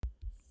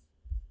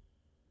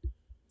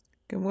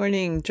Good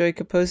morning, Joy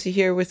Capozzi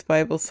here with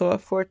Bible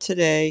Thought for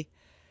today,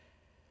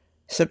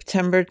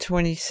 September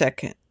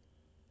 22nd.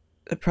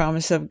 The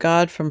promise of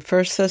God from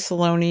 1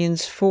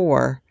 Thessalonians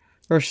 4,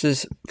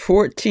 verses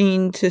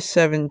 14 to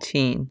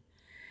 17.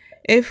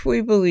 If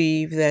we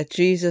believe that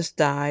Jesus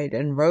died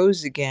and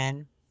rose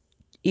again,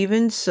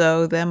 even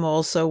so them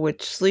also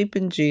which sleep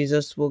in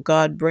Jesus will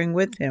God bring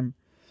with him.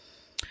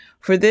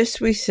 For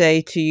this we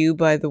say to you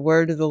by the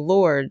word of the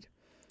Lord,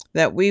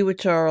 that we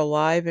which are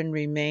alive and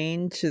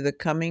remain to the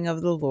coming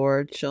of the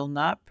Lord shall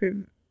not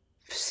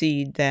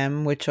precede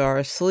them which are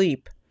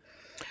asleep.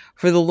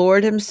 For the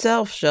Lord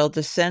himself shall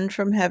descend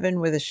from heaven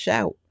with a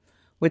shout,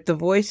 with the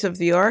voice of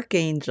the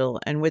archangel,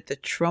 and with the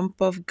trump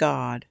of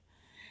God.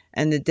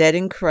 And the dead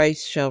in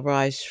Christ shall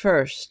rise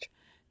first.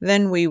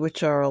 Then we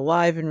which are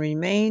alive and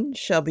remain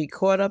shall be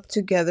caught up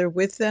together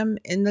with them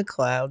in the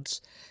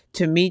clouds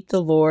to meet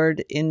the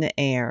Lord in the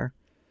air.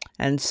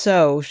 And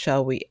so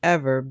shall we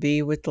ever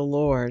be with the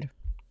Lord.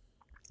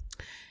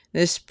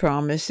 This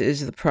promise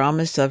is the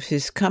promise of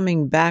his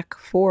coming back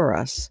for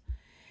us.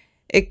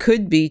 It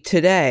could be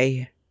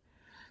today.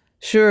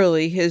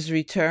 Surely his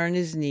return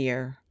is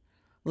near.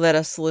 Let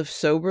us live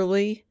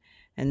soberly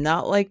and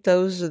not like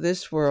those of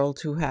this world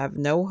who have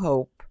no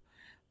hope,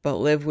 but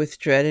live with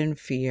dread and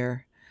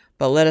fear.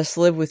 But let us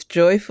live with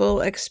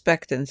joyful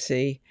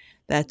expectancy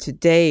that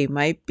today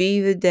might be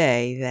the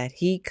day that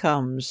he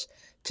comes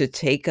to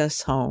take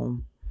us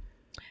home.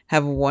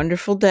 Have a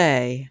wonderful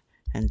day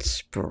and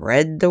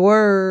spread the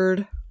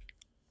word.